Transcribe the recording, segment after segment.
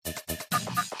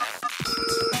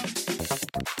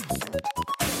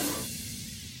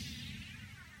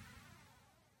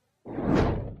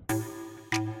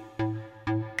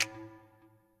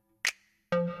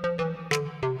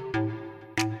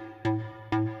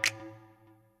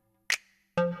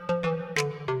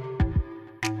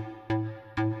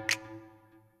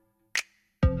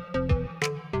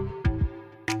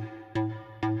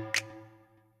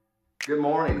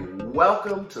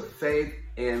Welcome to Faith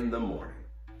in the Morning.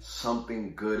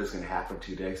 Something good is going to happen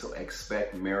today, so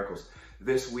expect miracles.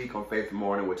 This week on Faith in the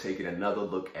Morning, we're taking another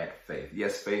look at faith.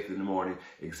 Yes, Faith in the Morning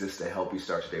exists to help you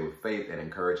start your day with faith and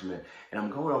encouragement. And I'm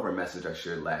going over a message I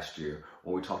shared last year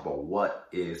when we talked about what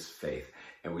is faith.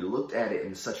 And we looked at it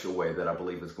in such a way that I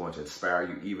believe is going to inspire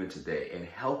you even today and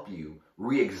help you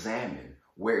re-examine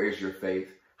where is your faith,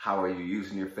 how are you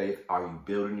using your faith, are you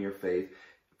building your faith?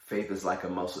 Faith is like a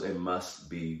muscle, it must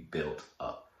be built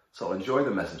up. So enjoy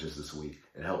the messages this week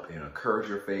and help encourage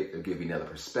your faith. It'll give you another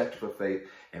perspective of faith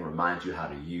and remind you how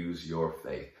to use your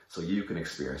faith so you can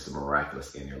experience the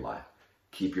miraculous in your life.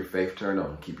 Keep your faith turned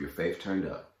on, keep your faith turned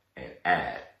up, and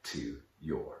add to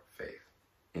your faith.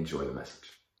 Enjoy the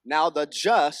message. Now the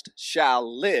just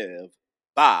shall live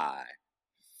by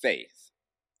faith.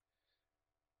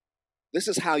 This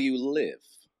is how you live.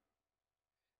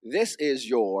 This is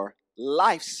your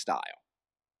lifestyle.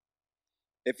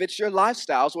 If it's your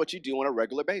lifestyle, it's what you do on a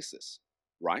regular basis,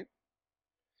 right?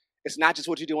 It's not just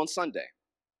what you do on Sunday.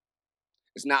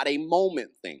 It's not a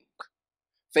moment thing.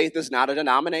 Faith is not a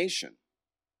denomination.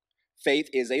 Faith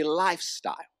is a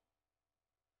lifestyle.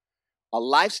 A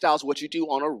lifestyle is what you do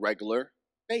on a regular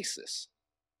basis.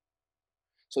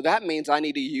 So that means I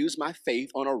need to use my faith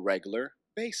on a regular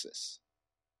basis,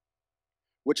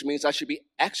 which means I should be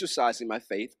exercising my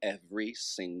faith every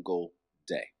single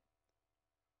day.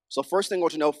 So first thing I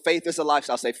want you to know, faith is a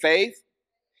lifestyle. Say, faith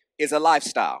is a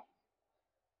lifestyle.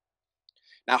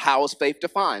 Now, how is faith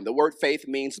defined? The word faith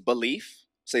means belief.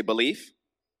 Say belief,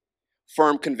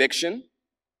 firm conviction,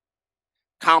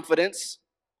 confidence,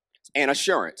 and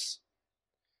assurance.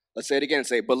 Let's say it again.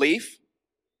 Say belief,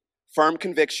 firm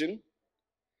conviction,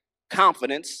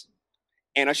 confidence,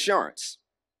 and assurance.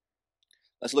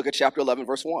 Let's look at chapter 11,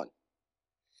 verse 1.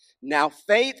 Now,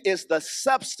 faith is the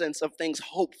substance of things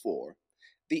hoped for,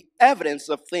 the evidence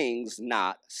of things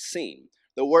not seen.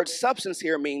 The word substance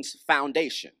here means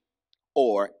foundation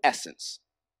or essence.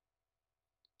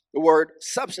 The word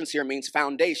substance here means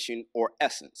foundation or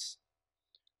essence.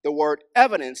 The word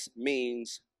evidence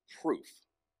means proof.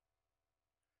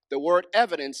 The word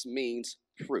evidence means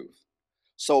proof.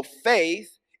 So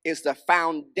faith is the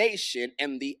foundation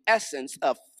and the essence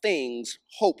of things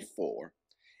hoped for.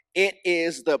 It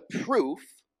is the proof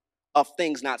of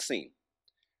things not seen.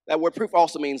 That word proof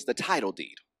also means the title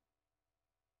deed.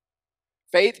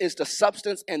 Faith is the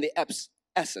substance and the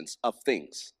essence of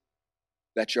things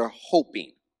that you're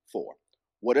hoping for.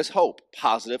 What is hope?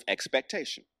 Positive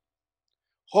expectation.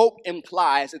 Hope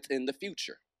implies it's in the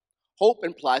future. Hope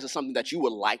implies it's something that you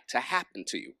would like to happen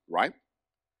to you, right?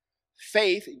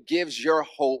 Faith gives your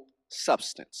hope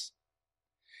substance.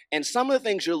 And some of the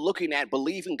things you're looking at,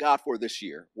 believing God for this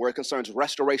year, where it concerns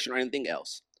restoration or anything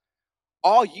else,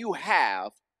 all you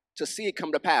have to see it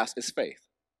come to pass is faith.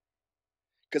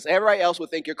 Because everybody else would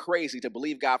think you're crazy to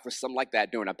believe God for something like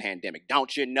that during a pandemic.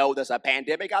 Don't you know there's a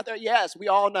pandemic out there? Yes, we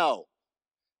all know.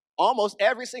 Almost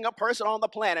every single person on the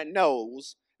planet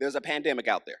knows there's a pandemic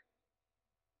out there.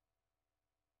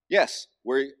 Yes,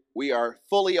 we are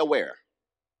fully aware.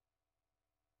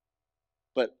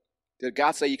 But did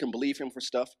God say you can believe him for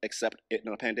stuff except it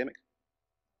in a pandemic?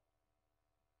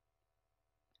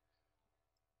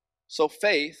 So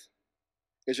faith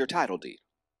is your title deed.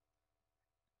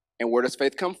 And where does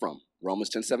faith come from?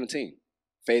 Romans 10:17.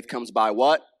 Faith comes by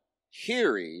what?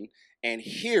 Hearing, and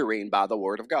hearing by the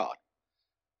word of God.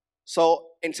 So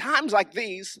in times like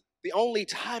these, the only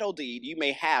title deed you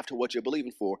may have to what you're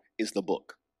believing for is the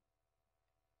book.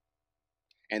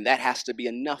 And that has to be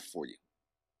enough for you.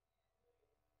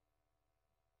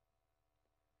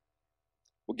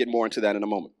 We'll get more into that in a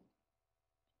moment.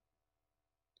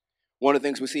 One of the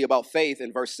things we see about faith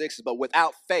in verse 6 is, but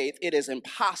without faith, it is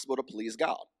impossible to please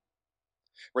God.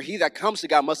 For he that comes to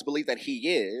God must believe that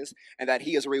he is, and that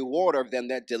he is a rewarder of them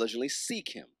that diligently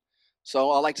seek him. So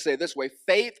I like to say it this way,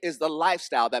 faith is the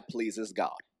lifestyle that pleases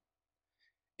God.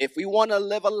 If we want to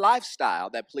live a lifestyle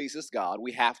that pleases God,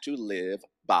 we have to live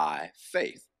by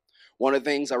faith. One of the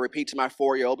things I repeat to my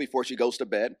 4-year-old before she goes to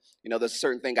bed, there's a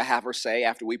certain thing I have her say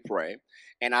after we pray.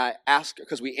 And I ask her,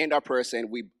 because we end our prayer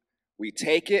saying, we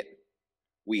take it,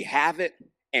 we have it,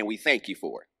 and we thank you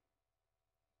for it.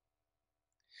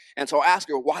 And so I ask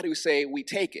her, why do we say we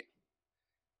take it?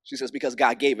 She says, because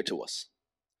God gave it to us.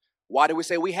 Why do we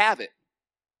say we have it?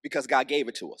 Because God gave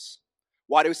it to us.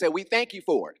 Why do we say we thank you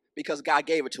for it? Because God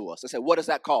gave it to us. I said, what is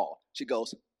that called? She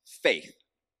goes, faith.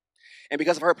 And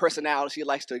because of her personality, she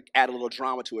likes to add a little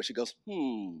drama to it. She goes,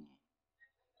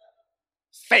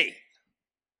 faith.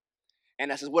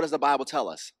 And I says, what does the Bible tell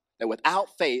us? That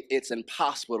without faith, it's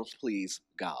impossible to please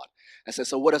God. I said,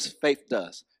 so what does faith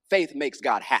does? Faith makes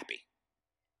God happy.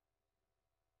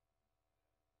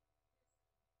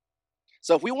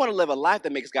 So if we want to live a life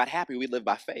that makes God happy, we live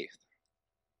by faith.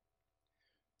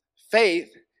 Faith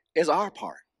is our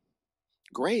part.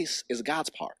 Grace is God's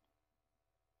part.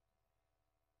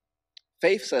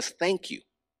 Faith says thank you.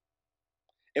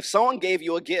 If someone gave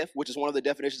you a gift, which is one of the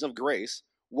definitions of grace,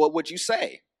 what would you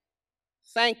say?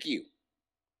 Thank you.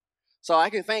 So I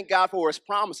can thank God for his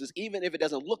promises, even if it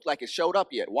doesn't look like it showed up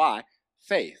yet. Why?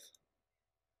 Faith.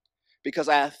 Because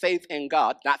I have faith in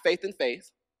God, not faith in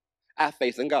faith. I have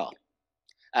faith in God.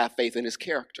 I have faith in his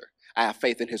character. I have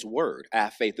faith in his word. I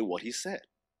have faith in what he said.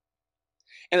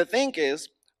 And the thing is,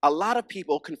 a lot of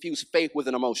people confuse faith with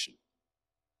an emotion.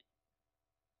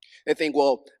 They think,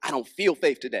 well, I don't feel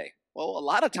faith today. Well, a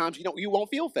lot of times you won't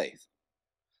feel faith.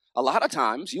 A lot of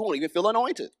times you won't even feel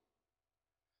anointed.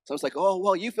 So it's like, oh,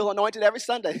 well, you feel anointed every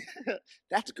Sunday.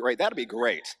 That's great. That'll be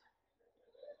great.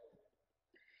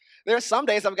 There are some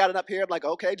days I've gotten up here, I'm like,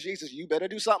 okay, Jesus, you better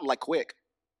do something, like quick.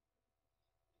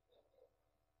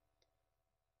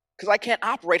 Because I can't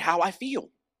operate how I feel.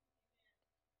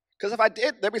 Because if I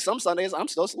did, there'd be some Sundays I'm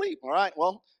still asleep. All right,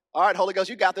 Holy Ghost,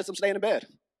 you got this. I'm staying in bed.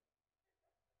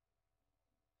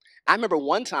 I remember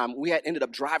one time we had ended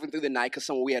up driving through the night because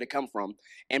somewhere we had to come from.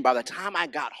 And by the time I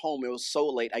got home, it was so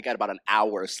late, I got about an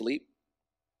hour of sleep.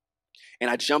 And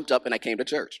I jumped up and I came to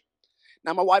church.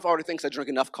 Now, my wife already thinks I drink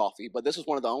enough coffee, but this was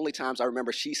one of the only times I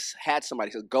remember she had somebody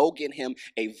say, go get him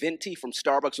a venti from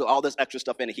Starbucks with all this extra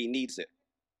stuff in it. He needs it.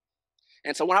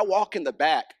 And so when I walk in the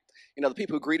back, the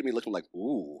people who greeted me looked like,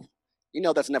 ooh.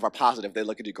 That's never positive. They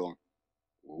look at you going,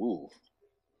 ooh.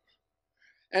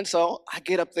 And so I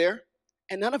get up there,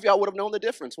 and none of y'all would have known the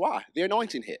difference. Why? The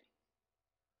anointing hit.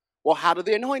 Well, how did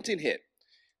the anointing hit?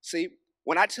 See,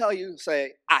 when I tell you,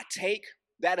 say, I take,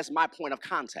 that is my point of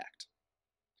contact.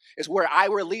 It's where I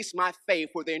release my faith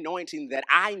for the anointing that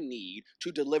I need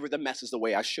to deliver the message the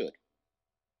way I should.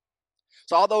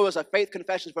 So although it's a faith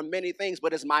confession for many things,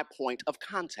 but it's my point of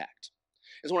contact.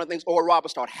 It's one of the things Oral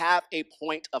Roberts taught, have a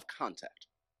point of contact.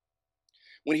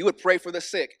 When he would pray for the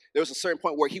sick, there was a certain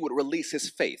point where he would release his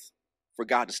faith for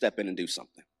God to step in and do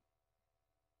something.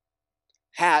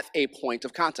 Have a point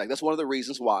of contact. That's one of the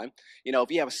reasons why,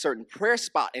 if you have a certain prayer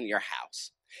spot in your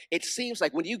house, it seems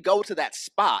like when you go to that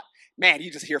spot, man,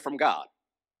 you just hear from God,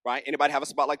 right? Anybody have a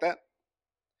spot like that?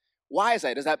 Why is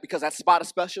that? Is that because that spot is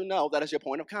special? No, that is your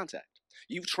point of contact.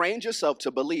 You've trained yourself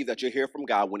to believe that you hear from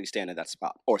God when you stand in that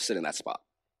spot or sit in that spot.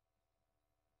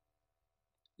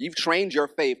 You've trained your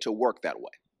faith to work that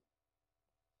way.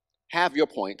 Have your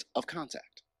point of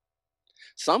contact.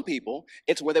 Some people,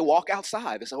 it's where they walk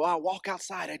outside. They say, well, I walk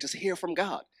outside, I just hear from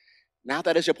God. Now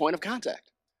that is your point of contact.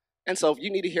 And so if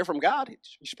you need to hear from God,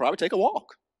 you should probably take a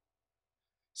walk.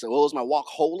 So, well, is my walk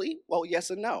holy? Well, yes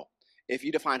and no. If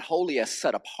you define holy as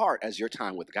set apart as your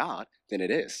time with God, then it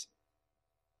is.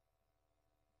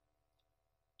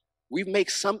 We make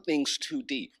some things too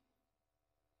deep.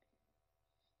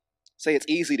 Say it's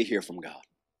easy to hear from God.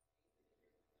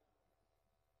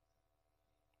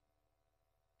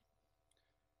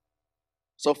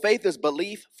 So faith is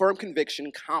belief, firm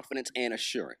conviction, confidence, and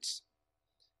assurance.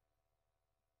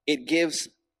 It gives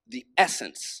the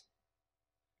essence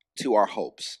to our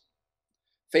hopes.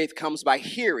 Faith comes by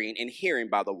hearing, and hearing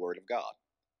by the word of God.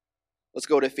 Let's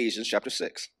go to Ephesians chapter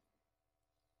 6.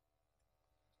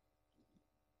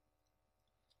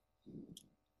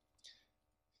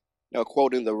 Now,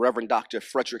 quoting the Reverend Dr.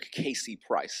 Frederick Casey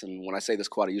Price, and when I say this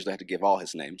quote, I usually have to give all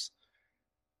his names.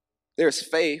 There's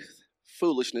faith,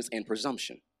 foolishness, and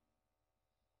presumption.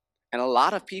 And a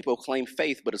lot of people claim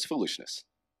faith, but it's foolishness.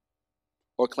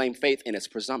 Or claim faith and it's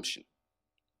presumption.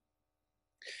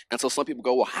 And so some people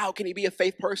go, well, how can he be a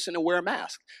faith person and wear a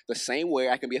mask? The same way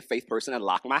I can be a faith person and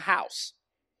lock my house.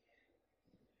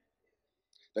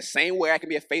 The same way I can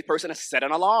be a faith person and set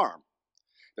an alarm.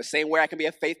 The same way I can be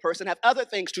a faith person and have other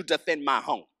things to defend my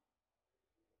home.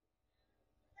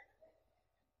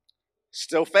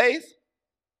 Still faith.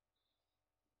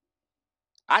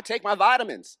 I take my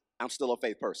vitamins. I'm still a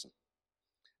faith person.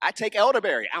 I take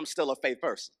elderberry. I'm still a faith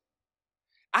person.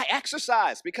 I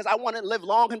exercise because I want to live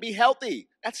long and be healthy.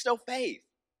 That's still faith.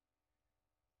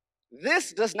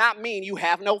 This does not mean you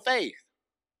have no faith.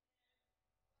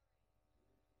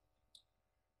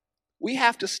 We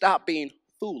have to stop being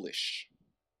foolish.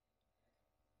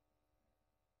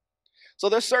 So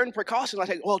there's certain precautions I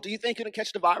take. Well, do you think you're going to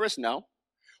catch the virus? No.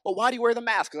 Well, why do you wear the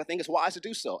mask? Because I think it's wise to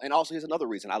do so. And also, here's another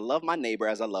reason. I love my neighbor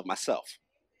as I love myself.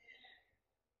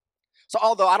 So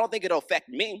although I don't think it'll affect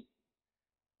me,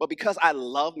 but because I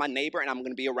love my neighbor and I'm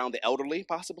going to be around the elderly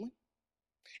possibly,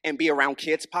 and be around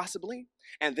kids possibly,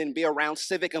 and then be around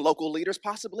civic and local leaders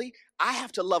possibly, I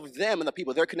have to love them and the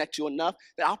people they're connected to enough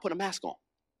that I'll put a mask on.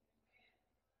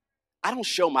 I don't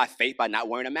show my faith by not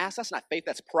wearing a mask. That's not faith.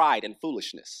 That's pride and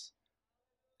foolishness.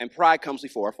 And pride comes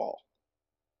before a fall.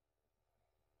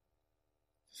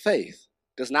 Faith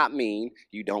does not mean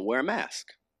you don't wear a mask.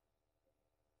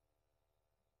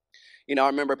 You know, I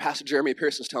remember Pastor Jeremy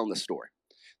Pierce was telling this story,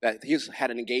 that he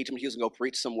had an engagement. He was going to go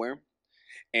preach somewhere.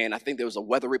 And I think there was a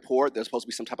weather report. There was supposed to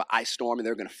be some type of ice storm, and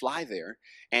they were going to fly there.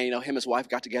 And, him and his wife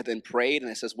got together and prayed, and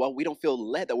they says, well, we don't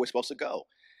feel led that we're supposed to go.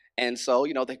 And so,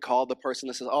 they called the person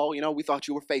that says, oh, we thought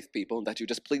you were faith people and that you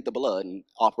just plead the blood and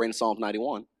operate in Psalm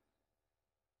 91.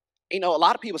 A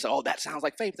lot of people say, oh, that sounds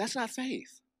like faith. That's not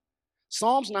faith.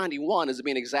 Psalms 91 is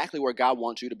being exactly where God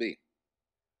wants you to be.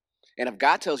 And if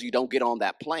God tells you don't get on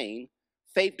that plane,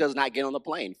 faith does not get on the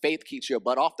plane. Faith keeps your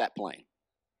butt off that plane.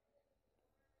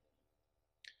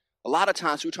 A lot of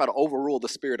times we try to overrule the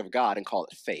Spirit of God and call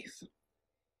it faith.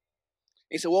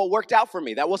 He said, well, it worked out for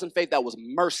me. That wasn't faith, that was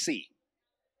mercy.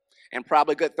 And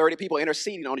probably a good 30 people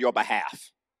interceding on your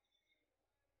behalf.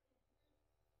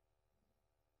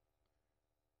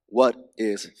 What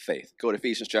is faith? Go to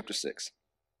Ephesians chapter 6.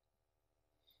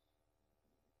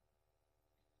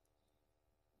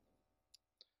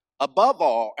 Above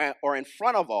all, or in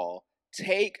front of all,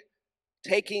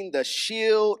 taking the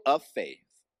shield of faith,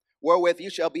 wherewith you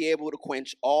shall be able to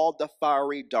quench all the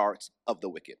fiery darts of the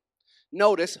wicked.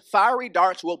 Notice, fiery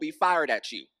darts will be fired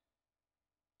at you.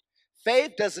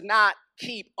 Faith does not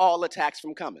keep all attacks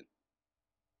from coming.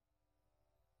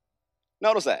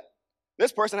 Notice that.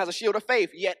 This person has a shield of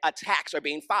faith, yet attacks are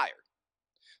being fired.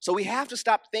 So we have to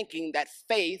stop thinking that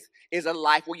faith is a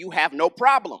life where you have no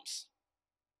problems,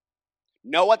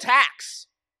 no attacks,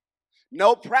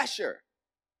 no pressure.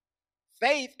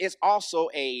 Faith is also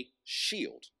a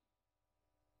shield.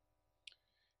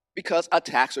 Because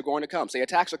attacks are going to come. Say,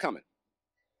 attacks are coming.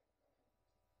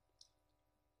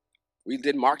 We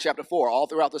did Mark chapter 4 all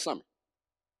throughout the summer.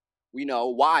 We know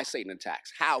why Satan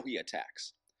attacks, how he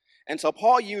attacks. And so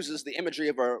Paul uses the imagery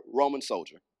of a Roman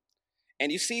soldier.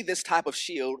 And you see this type of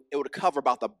shield, it would cover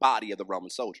about the body of the Roman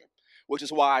soldier, which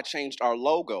is why I changed our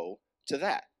logo to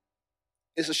that.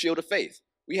 It's a shield of faith.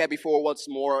 We had before what's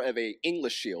more of an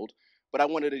English shield, but I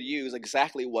wanted to use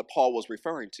exactly what Paul was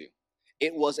referring to.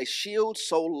 It was a shield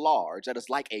so large that it's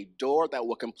like a door that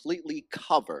will completely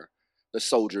cover the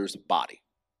soldier's body.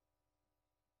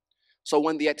 So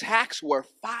when the attacks were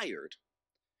fired,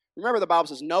 remember the Bible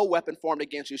says, no weapon formed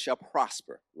against you shall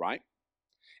prosper, right?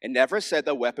 It never said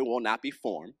the weapon will not be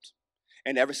formed.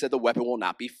 It never said the weapon will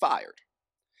not be fired.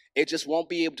 It just won't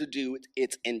be able to do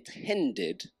its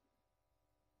intended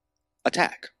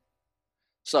attack.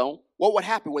 So what would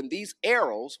happen when these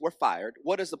arrows were fired?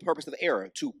 What is the purpose of the arrow?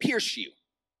 To pierce you,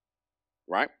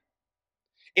 right?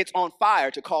 It's on fire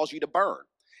to cause you to burn.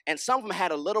 And some of them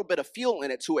had a little bit of fuel in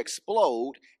it to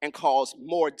explode and cause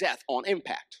more death on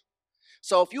impact.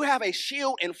 So if you have a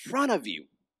shield in front of you,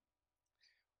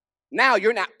 now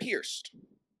you're not pierced.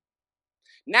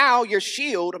 Now your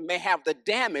shield may have the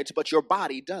damage, but your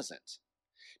body doesn't.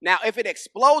 Now, if it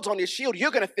explodes on your shield, you're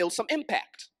going to feel some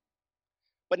impact.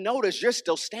 But notice you're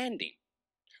still standing.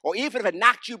 Or even if it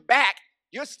knocked you back,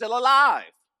 you're still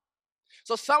alive.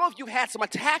 So some of you had some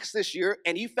attacks this year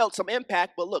and you felt some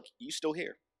impact, but look, you're still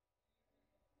here.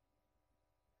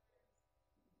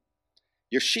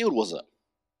 Your shield was up.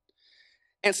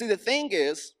 And see, the thing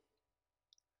is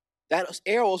that those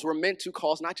arrows were meant to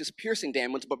cause not just piercing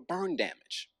damage, but burn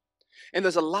damage. And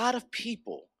there's a lot of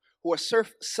people who are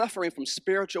suffering from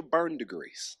spiritual burn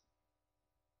degrees.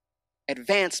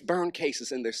 Advanced burn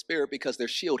cases in their spirit because their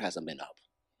shield hasn't been up.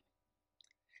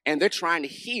 And they're trying to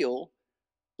heal,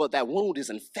 but that wound is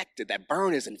infected, that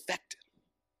burn is infected.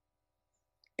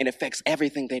 And it affects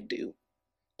everything they do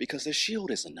because their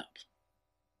shield isn't up.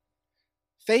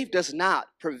 Faith does not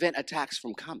prevent attacks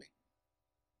from coming.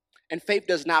 And faith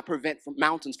does not prevent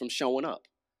mountains from showing up.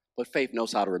 But faith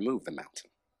knows how to remove the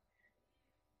mountain.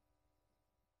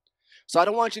 So I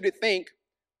don't want you to think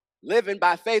living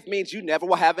by faith means you never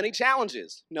will have any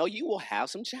challenges. No, you will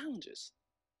have some challenges.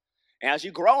 And as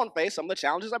you grow in faith, some of the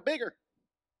challenges are bigger.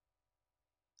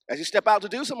 As you step out to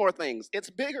do some more things, it's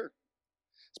bigger.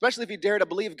 Especially if you dare to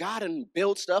believe God and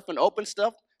build stuff and open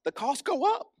stuff, the costs go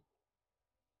up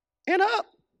and up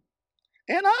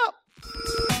and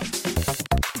up.